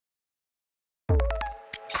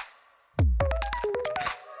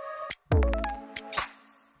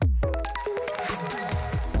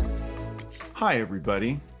Hi,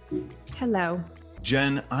 everybody. Hello.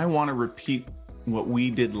 Jen, I want to repeat what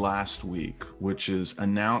we did last week, which is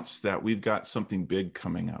announce that we've got something big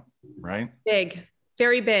coming up, right? Big,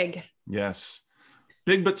 very big. Yes.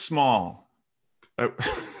 Big but small.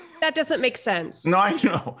 That doesn't make sense. No, I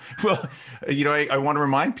know. Well, I want to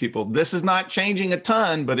remind people this is not changing a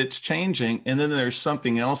ton, but it's changing. And then there's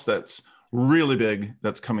something else that's really big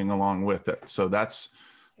that's coming along with it. So that's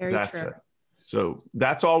Very true. it. So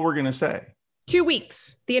that's all we're going to say. 2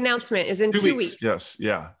 weeks. The announcement is in 2 weeks. Yes.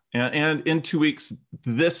 Yeah. And in 2 weeks,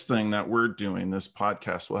 this thing that we're doing, this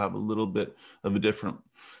podcast, will have a little bit of a different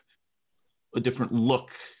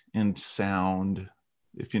look and sound,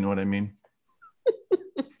 if you know what I mean.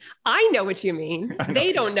 I know what you mean.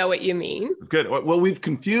 They don't know what you mean. Good. Well, we've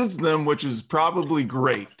confused them, which is probably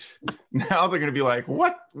great. Now they're going to be like,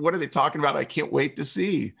 what are they talking about? I can't wait to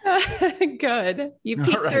see. Good. You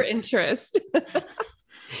piqued their interest.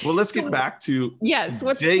 Well, let's get back to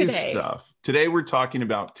what's today's stuff. Today, we're talking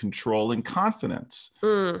about control and confidence,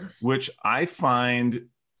 which I find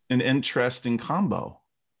an interesting combo,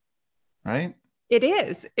 right? It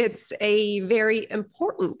is. It's a very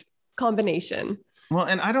important combination. Well,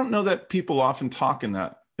 and I don't know that people often talk in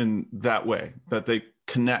that way, that they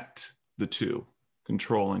connect the two,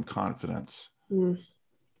 control and confidence.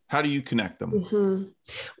 How do you connect them? Mm-hmm.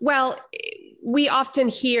 Well, we often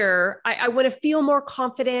hear, I want to feel more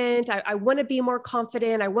confident. I want to be more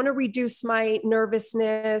confident. I want to reduce my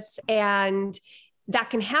nervousness. And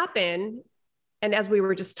that can happen. And as we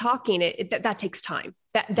were just talking, that takes time.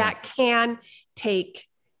 That can take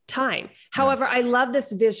time. However, I love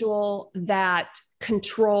this visual that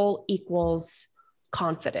control equals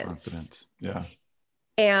confidence. Yeah.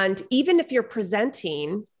 And even if you're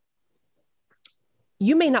presenting,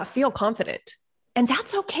 you may not feel confident. And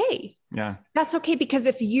that's okay. Yeah. That's okay, because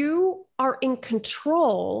if you are in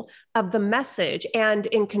control of the message and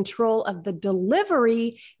in control of the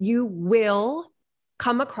delivery, you will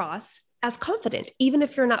come across as confident, even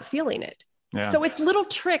if you're not feeling it. Yeah. So it's little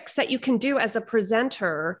tricks that you can do as a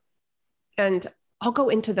presenter. And I'll go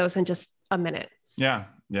into those in just a minute. Yeah.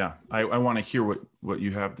 Yeah. I want to hear what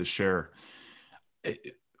you have to share.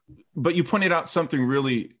 But you pointed out something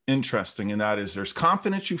really interesting, and that is there's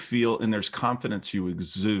confidence you feel and there's confidence you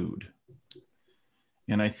exude.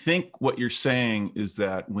 And I think what you're saying is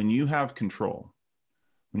that when you have control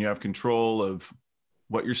of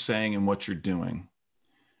what you're saying and what you're doing,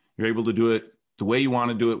 you're able to do it the way you want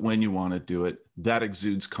to do it, when you want to do it, that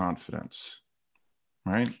exudes confidence,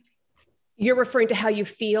 right? You're referring to how you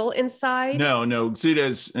feel inside? No, exude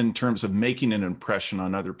as in terms of making an impression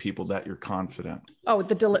on other people that you're confident. Oh,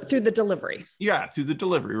 through the delivery. Yeah, through the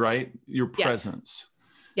delivery, right? Your presence.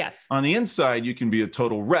 Yes. On the inside, you can be a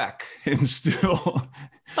total wreck and still,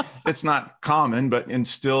 it's not common, and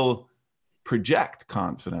still project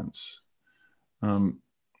confidence. And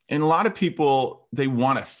a lot of people, they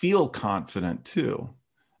want to feel confident too.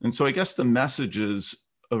 And so I guess the message is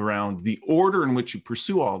around the order in which you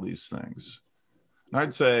pursue all these things. And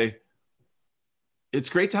I'd say it's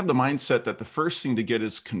great to have the mindset that the first thing to get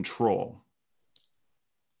is control.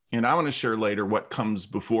 And I want to share later what comes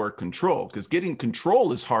before control, because getting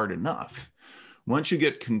control is hard enough. Once you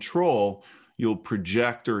get control, you'll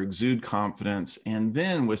project or exude confidence. And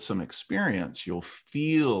then with some experience, you'll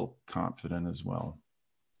feel confident as well.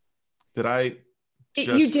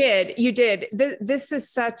 You did.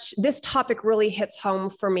 This topic really hits home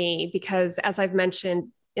for me because, as I've mentioned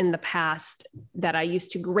in the past, that I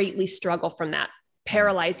used to greatly struggle from that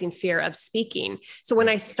paralyzing fear of speaking. So when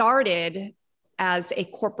I started as a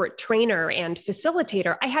corporate trainer and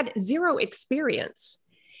facilitator, I had zero experience.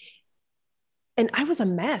 And I was a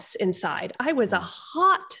mess inside. I was a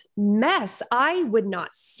hot mess. I would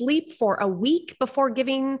not sleep for a week before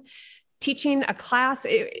teaching a class.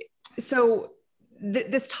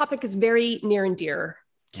 This topic is very near and dear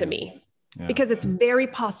to me because it's very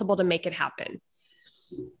possible to make it happen.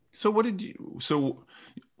 So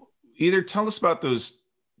either tell us about those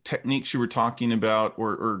techniques you were talking about,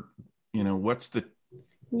 or what's the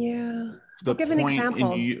give an example.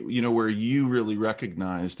 Where you really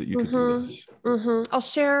recognize that you could do this. I'll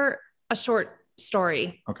share a short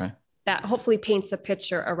story. Okay. That hopefully paints a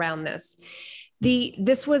picture around this.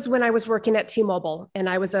 This was when I was working at T-Mobile and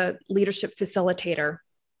I was a leadership facilitator.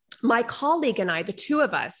 My colleague and I, the two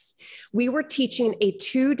of us, we were teaching a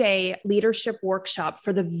 2-day leadership workshop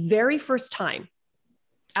for the very first time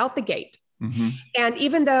out the gate. Mm-hmm. And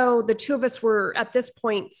even though the two of us were at this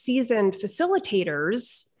point seasoned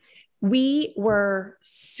facilitators, we were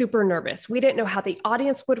super nervous. We didn't know how the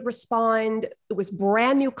audience would respond. It was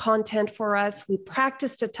brand new content for us. We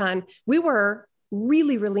practiced a ton. We were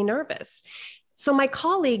really, really nervous. So my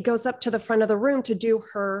colleague goes up to the front of the room to do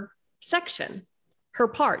her section, her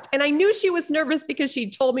part. And I knew she was nervous because she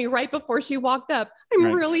told me right before she walked up,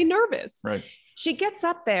 I'm really nervous. Right. She gets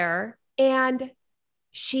up there and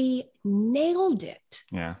she nailed it.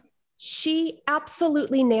 Yeah. She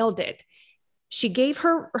absolutely nailed it. She gave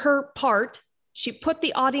her part. She put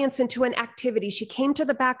the audience into an activity. She came to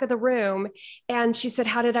the back of the room and she said,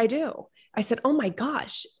 how did I do? I said, oh my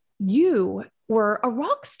gosh, you were a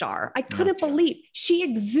rock star. I couldn't believe she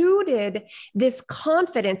exuded this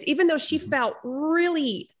confidence, even though she felt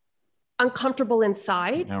really uncomfortable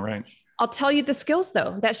inside. Yeah, right. I'll tell you the skills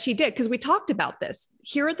though that she did, because we talked about this.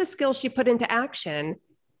 Here are the skills she put into action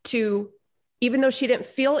to, even though she didn't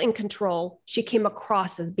feel in control, she came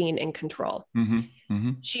across as being in control.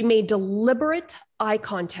 She made deliberate eye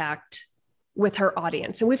contact with her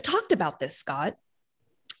audience. And we've talked about this, Scott.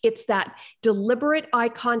 It's that deliberate eye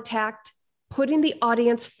contact, putting the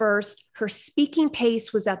audience first. Her speaking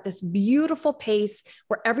pace was at this beautiful pace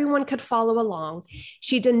where everyone could follow along.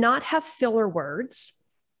 She did not have filler words.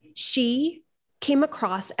 She came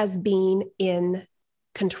across as being in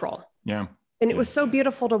control. Yeah. And it was so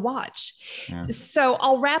beautiful to watch. Yeah. So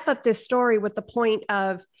I'll wrap up this story with the point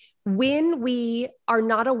of when we are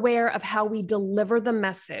not aware of how we deliver the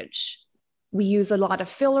message, we use a lot of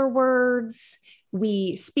filler words,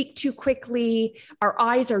 we speak too quickly, our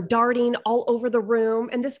eyes are darting all over the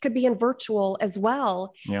room, and this could be in virtual as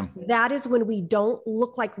well. Yeah. That is when we don't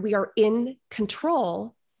look like we are in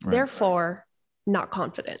control, therefore not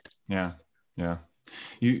confident. Yeah. Yeah.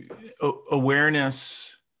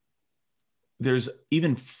 Awareness, there's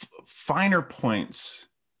even finer points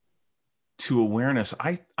to awareness.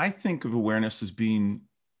 I think of awareness as being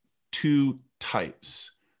two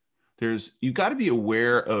types. You got to be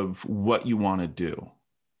aware of what you want to do.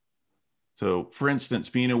 So for instance,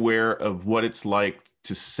 being aware of what it's like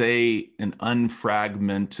to say an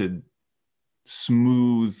unfragmented,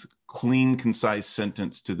 smooth, clean, concise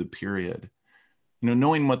sentence to the period,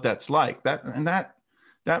 knowing what that's like.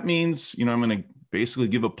 That means, I'm going to basically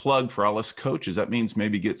give a plug for all us coaches. That means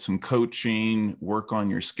maybe get some coaching, work on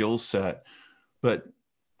your skill set, but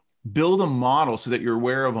build a model so that you're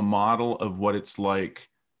aware of a model of what it's like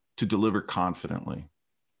to deliver confidently.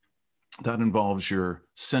 That involves your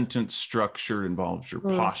sentence structure, involves your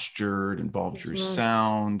posture, it involves your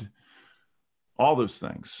sound, all those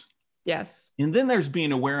things. Yes. And then there's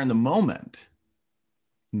being aware in the moment.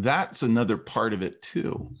 That's another part of it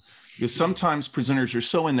too. Because sometimes presenters are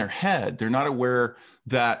so in their head, they're not aware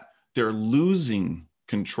that they're losing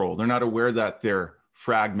control. They're not aware that they're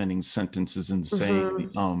fragmenting sentences and saying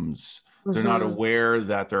the ums. They're not aware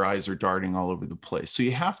that their eyes are darting all over the place. So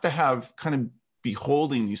you have to have kind of be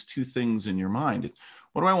holding these two things in your mind.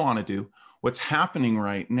 What do I want to do? What's happening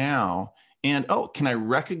right now? And, can I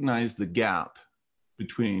recognize the gap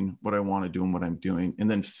between what I want to do and what I'm doing, and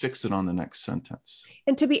then fix it on the next sentence?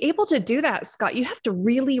 And to be able to do that, Scott, you have to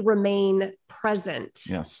really remain present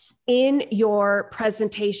in your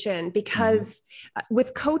presentation, because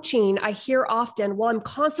with coaching, I hear often, well, I'm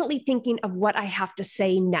constantly thinking of what I have to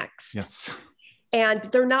say next. Yes. And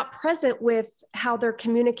they're not present with how they're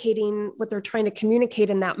communicating, what they're trying to communicate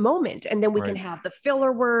in that moment. And then we can have the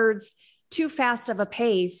filler words, too fast of a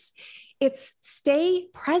pace. It's stay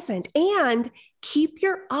present and keep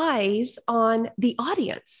your eyes on the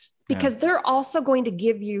audience, because they're also going to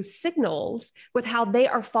give you signals with how they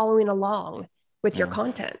are following along with your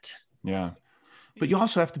content. Yeah. But you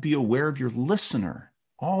also have to be aware of your listener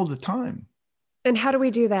all the time. And how do we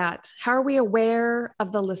do that? How are we aware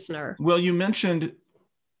of the listener? Well, you mentioned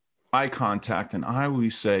eye contact, and I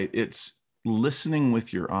always say it's listening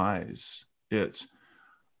with your eyes.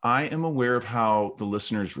 I am aware of how the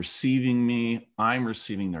listener is receiving me. I'm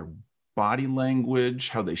receiving their body language,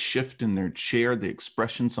 how they shift in their chair, the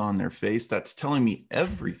expressions on their face. That's telling me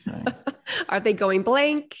everything. Are they going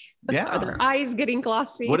blank? Yeah. Are their eyes getting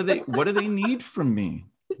glossy? What do they need from me?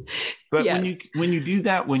 But when you do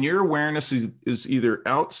that, when your awareness is either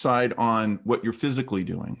outside on what you're physically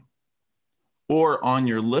doing or on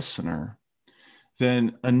your listener,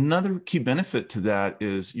 then another key benefit to that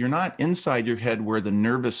is you're not inside your head where the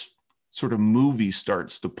nervous sort of movie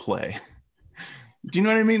starts to play. Do you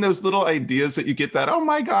know what I mean? Those little ideas that you get that, oh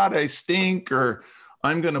my God, I stink, or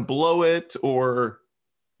I'm going to blow it, or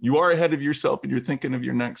you are ahead of yourself and you're thinking of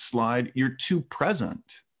your next slide. You're too present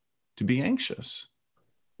to be anxious.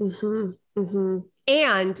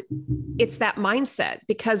 And it's that mindset,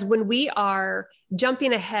 because when we are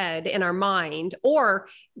jumping ahead in our mind or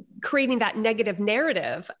creating that negative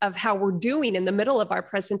narrative of how we're doing in the middle of our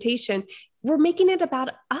presentation, we're making it about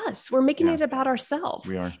us. We're making it about ourselves.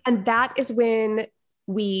 We are. And that is when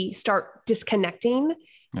we start disconnecting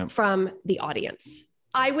from the audience.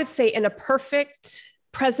 I would say in a perfect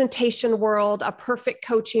presentation world, a perfect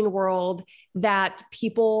coaching world, that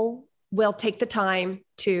people will take the time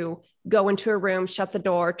to go into a room, shut the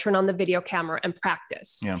door, turn on the video camera and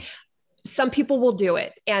practice. Yeah. Some people will do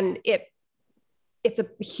it, and it's a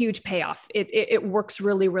huge payoff. It works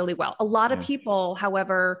really, really well. A lot of people,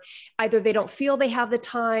 however, either they don't feel they have the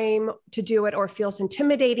time to do it or it feels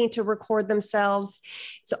intimidating to record themselves.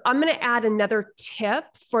 So I'm going to add another tip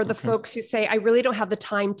for the folks who say, I really don't have the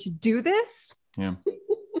time to do this. Yeah.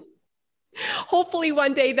 Hopefully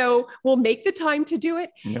one day though, we'll make the time to do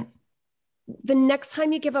it. Yep. The next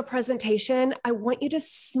time you give a presentation, I want you to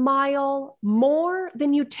smile more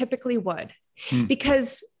than you typically would,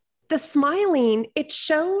 because the smiling, it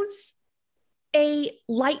shows a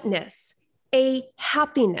lightness, a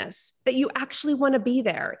happiness that you actually want to be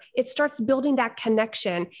there. It starts building that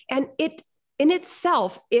connection, and it in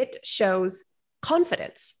itself, it shows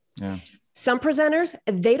confidence. Yeah. Some presenters,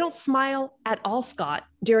 they don't smile at all, Scott,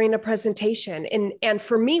 during a presentation. And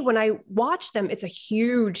for me, when I watch them, it's a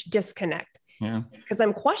huge disconnect. Yeah. Because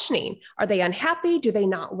I'm questioning, are they unhappy? Do they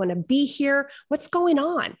not want to be here? What's going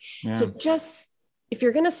on? Yeah. So just, if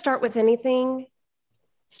you're going to start with anything,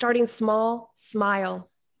 starting small,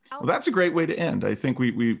 smile. Well, that's a great way to end. I think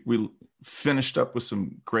we finished up with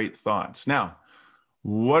some great thoughts. Now,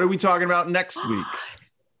 what are we talking about next week?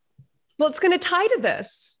 Well, it's going to tie to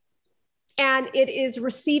this. And it is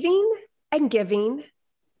receiving and giving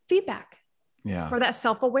feedback for that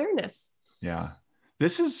self-awareness. Yeah.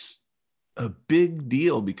 This is a big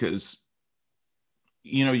deal because,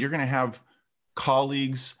 you're going to have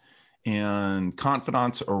colleagues and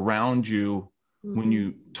confidants around you when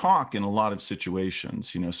you talk in a lot of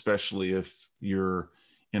situations, especially if you're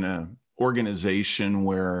in an organization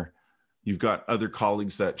where you've got other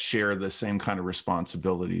colleagues that share the same kind of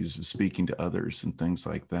responsibilities of speaking to others and things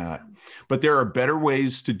like that. But there are better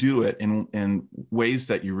ways to do it and ways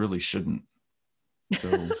that you really shouldn't.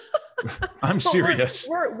 So I'm serious.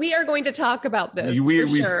 We are going to talk about this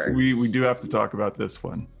sure. We do have to talk about this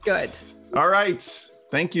one. Good. All right.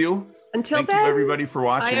 Thank you. Until Thank then. you everybody for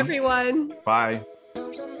watching. Bye everyone. Bye.